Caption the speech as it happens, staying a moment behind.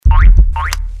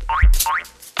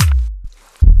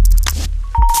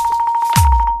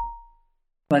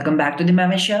Welcome back to the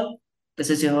Mama Show. This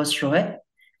is your host Rohit.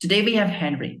 Today we have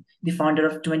Henry, the founder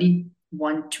of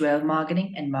 21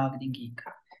 Marketing and Marketing Geek.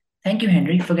 Thank you,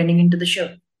 Henry, for getting into the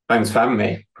show. Thanks for having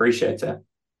me. Appreciate it.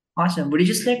 Awesome. Would you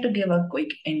just like to give a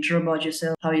quick intro about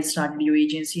yourself, how you started your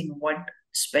agency, and what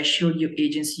special your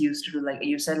agency used to do? Like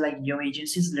you said, like your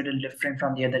agency is a little different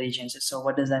from the other agencies. So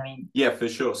what does that mean? Yeah, for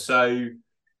sure. So,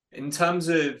 in terms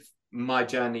of my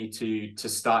journey to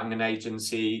starting an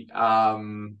agency,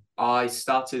 I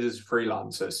started as a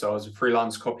freelancer. So I was a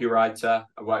freelance copywriter.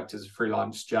 I worked as a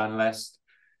freelance journalist.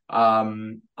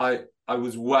 I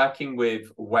was working with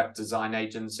a web design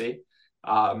agency,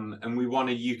 and we won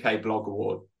a UK blog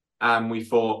award. And we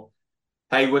thought,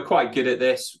 hey, we're quite good at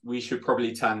this. We should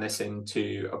probably turn this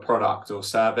into a product or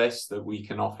service that we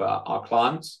can offer our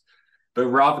clients. But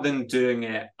rather than doing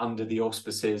it under the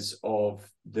auspices of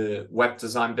the web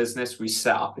design business, we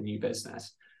set up a new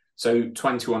business. So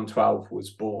 2112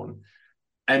 was born.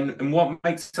 And what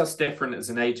makes us different as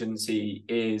an agency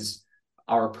is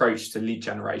our approach to lead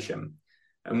generation.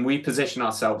 And we position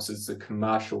ourselves as a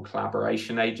commercial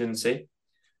collaboration agency.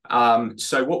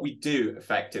 So what we do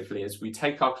effectively is we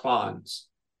take our clients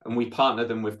and we partner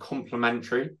them with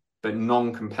complementary but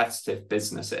non-competitive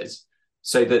businesses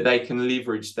so that they can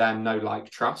leverage their know,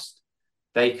 like, trust.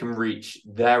 They can reach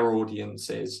their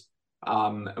audiences.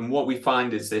 And what we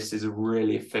find is this is a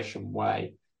really efficient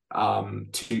way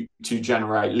to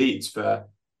generate leads for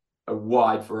a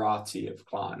wide variety of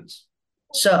clients.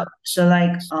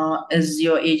 Is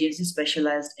your agency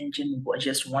specialized in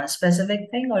just one specific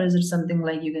thing, or is it something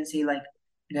like you can see, like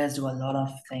you guys do a lot of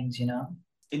things?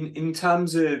 In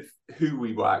terms of who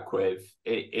we work with,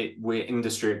 we're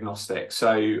industry agnostic.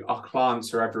 So our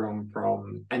clients are everyone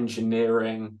from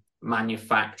engineering,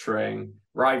 manufacturing,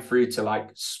 right through to like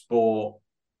sport,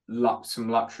 some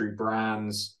luxury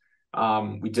brands.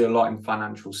 We do a lot in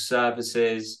financial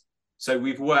services. So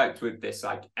we've worked with this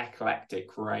like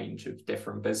eclectic range of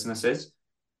different businesses.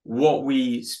 What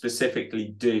we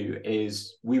specifically do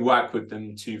is we work with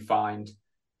them to find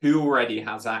who already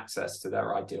has access to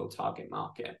their ideal target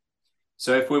market.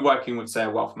 So if we're working with, say, a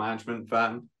wealth management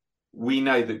firm, we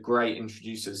know that great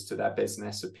introducers to their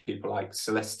business are people like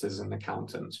solicitors and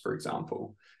accountants, for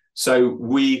example. So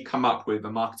we come up with a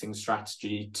marketing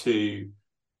strategy to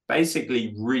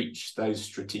basically reach those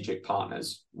strategic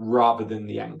partners rather than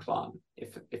the end client,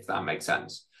 if that makes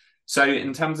sense. So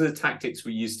in terms of the tactics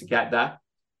we use to get there,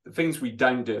 the things we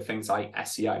don't do are things like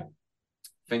SEO,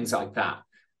 things like that.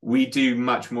 We do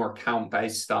much more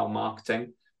account-based style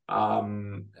marketing. A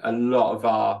lot of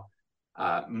our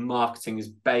marketing is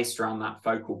based around that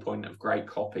focal point of great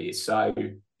copy. So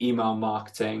email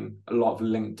marketing, a lot of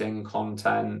LinkedIn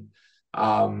content.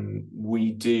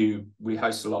 We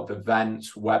host a lot of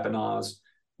events, webinars.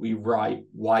 We write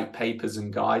white papers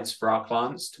and guides for our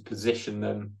clients to position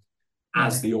them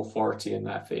as the authority in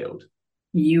their field.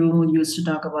 You used to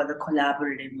talk about the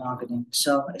collaborative marketing.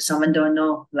 So if someone don't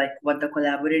know like what the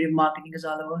collaborative marketing is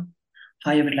all about,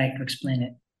 how you would like to explain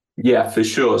it? Yeah, for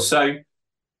sure. So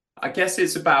I guess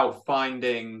it's about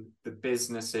finding the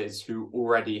businesses who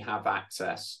already have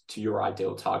access to your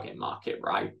ideal target market,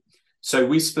 right? So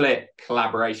we split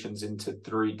collaborations into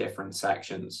three different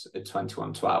sections at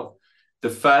 2112. The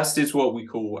first is what we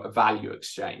call a value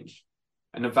exchange.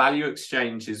 And a value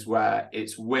exchange is where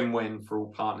it's win-win for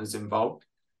all partners involved,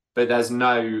 but there's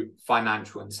no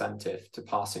financial incentive to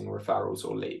passing referrals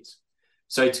or leads.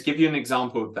 So to give you an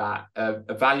example of that,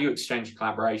 a value exchange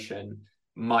collaboration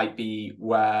might be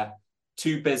where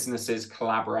two businesses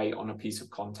collaborate on a piece of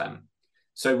content.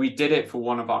 So we did it for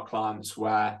one of our clients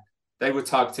where they were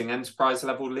targeting enterprise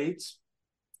level leads,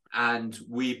 and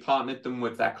we partnered them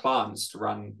with their clients to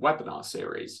run webinar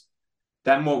series.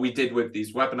 Then what we did with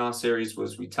these webinar series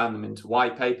was we turned them into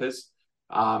white papers,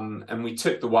 and we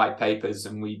took the white papers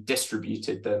and we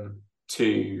distributed them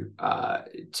to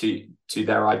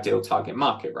their ideal target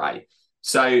market, right?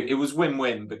 So it was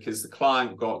win-win because the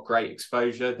client got great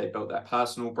exposure, they built their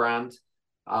personal brand,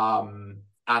 and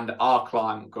our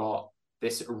client got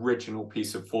this original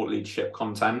piece of thought leadership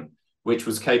content, which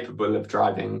was capable of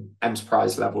driving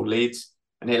enterprise level leads,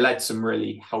 and it led to some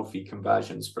really healthy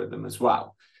conversions for them as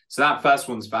well. So that first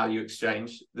one's value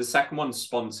exchange. The second one's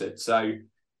sponsored. So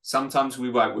sometimes we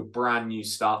work with brand new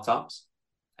startups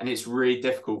and it's really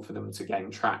difficult for them to gain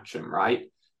traction, right?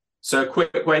 So a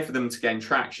quick way for them to gain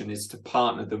traction is to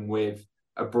partner them with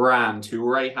a brand who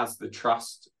already has the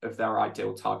trust of their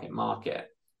ideal target market.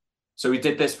 So we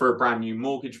did this for a brand new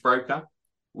mortgage broker.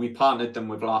 We partnered them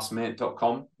with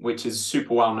lastminute.com, which is a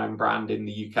super well-known brand in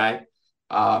the UK.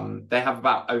 They have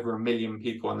about over 1 million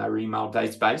people in their email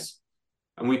database.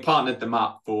 And we partnered them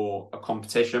up for a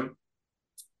competition.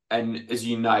 and as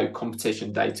you know,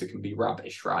 competition data can be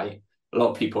rubbish, right? A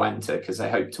lot of people enter because they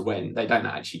hope to win. They don't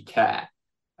actually care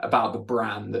about the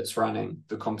brand that's running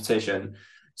the competition.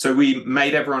 So we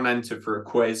made everyone enter for a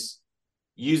quiz.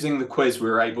 Using the quiz, we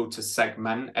were able to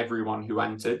segment everyone who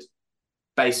entered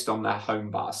based on their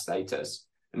home bar status.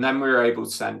 And then we were able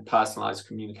to send personalized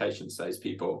communications to those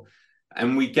people.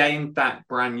 And we gained that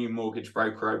brand new mortgage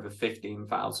broker over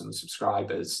 15,000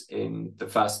 subscribers in the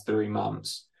first 3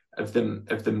 months of them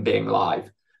being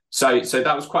live. So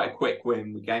that was quite a quick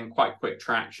win. We gained quite quick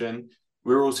traction.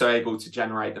 We were also able to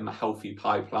generate them a healthy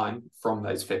pipeline from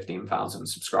those 15,000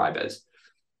 subscribers.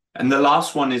 And the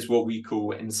last one is what we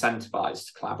call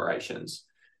incentivized collaborations.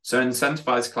 So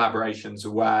incentivized collaborations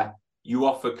are where you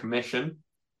offer commission,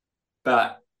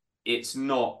 but it's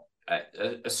not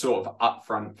a sort of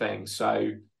upfront thing.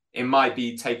 So it might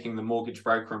be taking the mortgage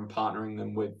broker and partnering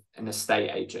them with an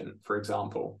estate agent, for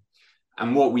example.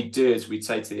 And what we do is we'd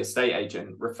say to the estate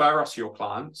agent, refer us your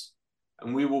clients,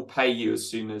 and we will pay you as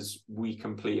soon as we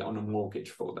complete on a mortgage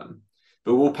for them.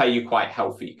 But we'll pay you quite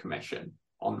healthy commission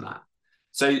on that.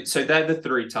 So they're the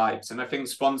 3 types. And I think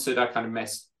sponsored, I kind of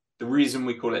missed. The reason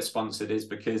we call it sponsored is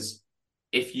because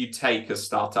if you take a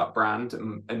startup brand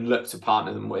and look to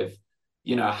partner them with,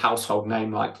 you know, a household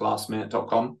name like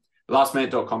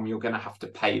lastminute.com, you're going to have to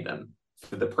pay them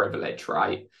for the privilege,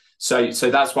 right? So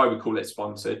that's why we call it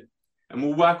sponsored. And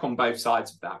we'll work on both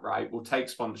sides of that, right? We'll take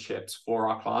sponsorships for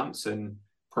our clients and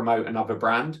promote another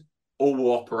brand, or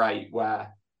we'll operate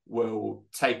where we'll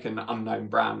take an unknown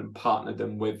brand and partner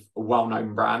them with a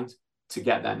well-known brand to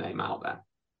get their name out there.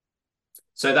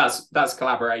 So that's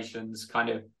collaborations, kind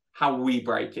of how we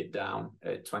break it down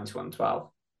at 2112.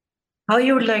 How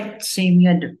you would like tell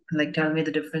me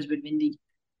the difference between the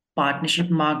partnership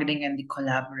marketing and the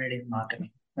collaborative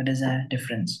marketing? What is that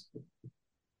difference?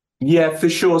 Yeah, for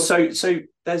sure. So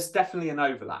there's definitely an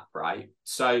overlap, right?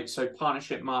 So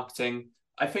partnership marketing,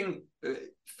 I think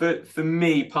for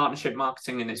me, partnership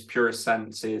marketing in its purest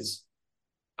sense is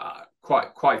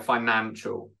quite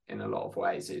financial in a lot of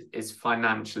ways. It's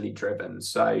financially driven.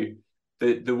 So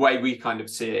the way we kind of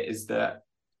see it is that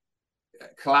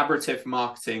collaborative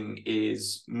marketing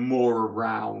is more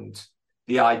around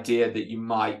the idea that you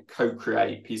might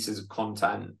co-create pieces of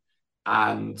content,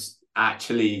 and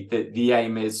actually the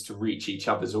aim is to reach each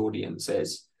other's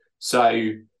audiences.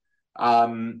 So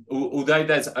although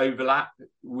there's overlap,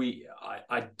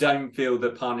 I don't feel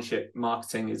that partnership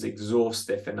marketing is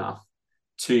exhaustive enough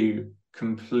to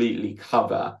completely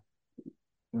cover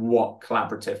what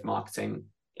collaborative marketing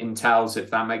entails,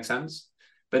 if that makes sense.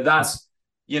 But that's,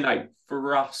 you know,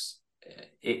 for us,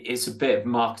 it's a bit of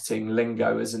marketing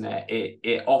lingo, isn't it?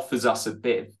 It offers us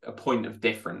a point of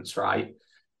difference, right?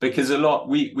 Because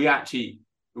we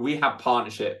have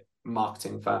partnership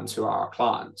marketing firms who are our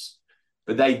clients,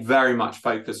 but they very much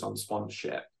focus on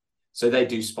sponsorship. So they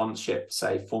do sponsorship,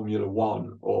 say Formula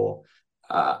One or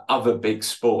other big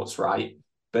sports, right?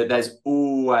 But there's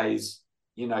always,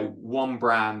 you know, one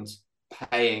brand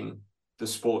paying the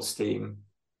sports team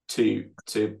to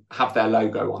have their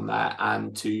logo on there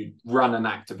and to run an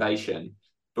activation.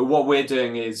 But what we're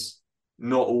doing is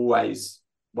not always,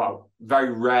 well,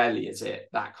 very rarely is it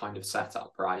that kind of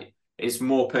setup, right? It's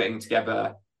more putting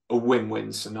together a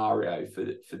win-win scenario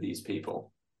for these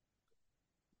people.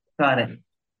 Got it.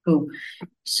 Cool.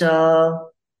 So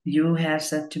you have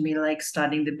said to me like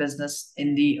starting the business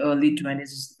in the early 20s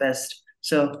is the best.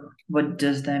 So what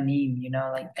does that mean, you know,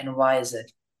 like, and why is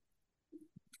it?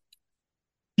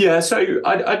 Yeah, so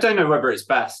I don't know whether it's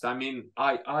best. I mean,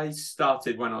 I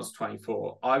started when I was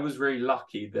 24. I was really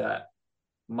lucky that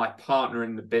my partner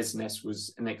in the business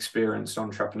was an experienced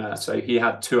entrepreneur. So he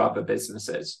had 2 other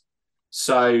businesses.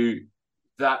 So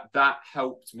that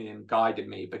helped me and guided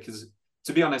me, because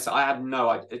to be honest, I had no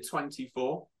idea. At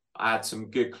 24, I had some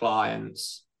good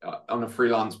clients on a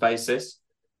freelance basis,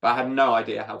 but I had no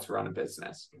idea how to run a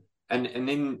business. And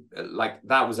in like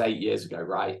that was 8 years ago,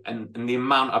 right? And the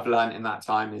amount I've learned in that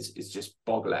time is just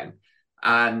boggling.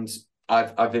 And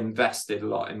I've invested a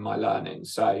lot in my learning.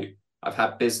 So I've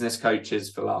had business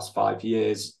coaches for the last 5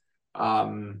 years.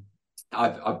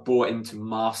 I've bought into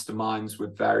masterminds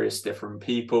with various different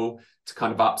people to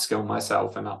kind of upskill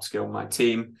myself and upskill my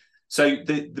team. So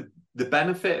the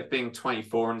benefit of being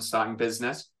 24 and starting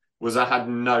business was I had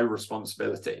no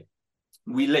responsibility.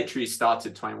 We literally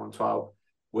started 2112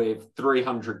 with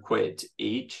 300 quid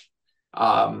each,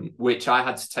 which I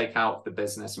had to take out of the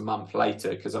business a month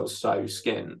later because I was so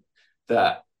skinned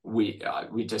that we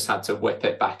just had to whip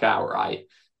it back out, right,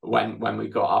 when we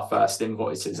got our first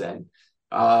invoices in.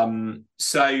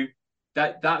 So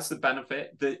that's the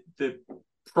benefit. The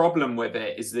problem with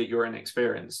it is that you're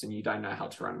inexperienced and you don't know how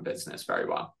to run a business very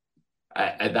well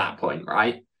at that point,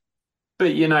 right?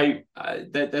 But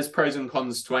there's pros and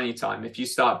cons to any time. If you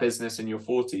start business in your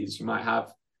 40s, you might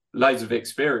have loads of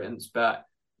experience, but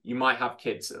you might have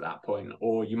kids at that point,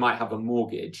 or you might have a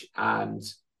mortgage, and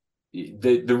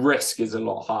the risk is a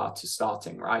lot higher to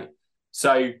starting, right?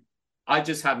 So I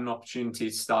just had an opportunity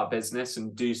to start business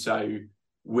and do so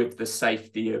with the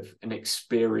safety of an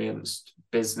experienced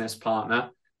business partner.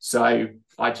 So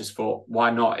I just thought,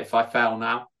 why not? If I fail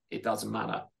now, it doesn't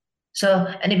matter. So,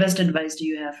 any best advice do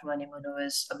you have for anyone who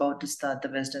is about to start the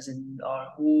business or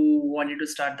who wanted to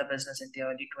start the business in the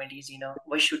early 20s?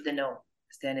 What should they know?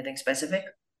 Is there anything specific?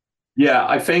 Yeah,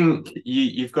 I think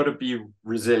you've got to be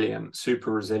resilient,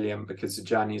 super resilient, because the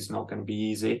journey is not going to be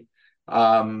easy.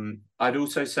 I'd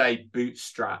also say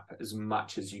bootstrap as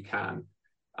much as you can.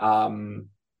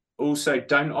 Also,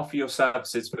 don't offer your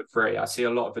services for free. I see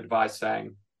a lot of advice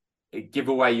saying give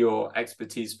away your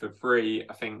expertise for free.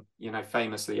 I think,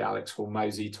 famously, Alex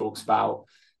Hormozy talks about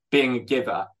being a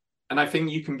giver. And I think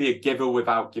you can be a giver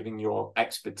without giving your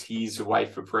expertise away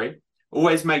for free.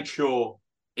 Always make sure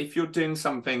if you're doing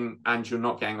something and you're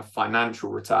not getting a financial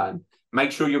return,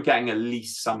 make sure you're getting at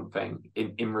least something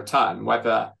in return,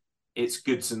 whether it's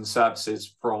goods and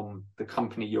services from the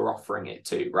company you're offering it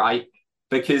to, right?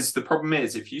 Because the problem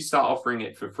is, if you start offering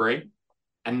it for free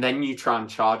and then you try and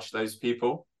charge those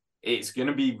people, it's going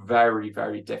to be very,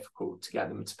 very difficult to get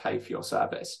them to pay for your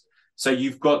service. So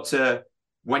you've got to,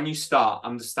 when you start,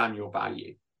 understand your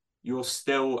value. You're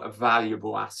still a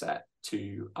valuable asset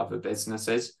to other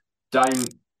businesses. Don't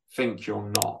think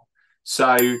you're not.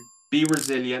 So be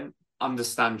resilient,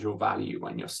 understand your value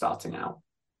when you're starting out.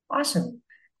 Awesome.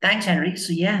 Thanks, Henry.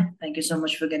 So, yeah, thank you so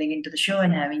much for getting into the show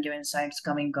and having your insights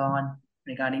coming on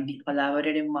regarding the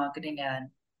collaborative marketing and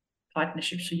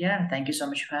partnerships. So, yeah, thank you so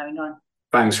much for having on.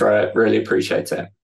 Thanks, Ray. Really appreciate it.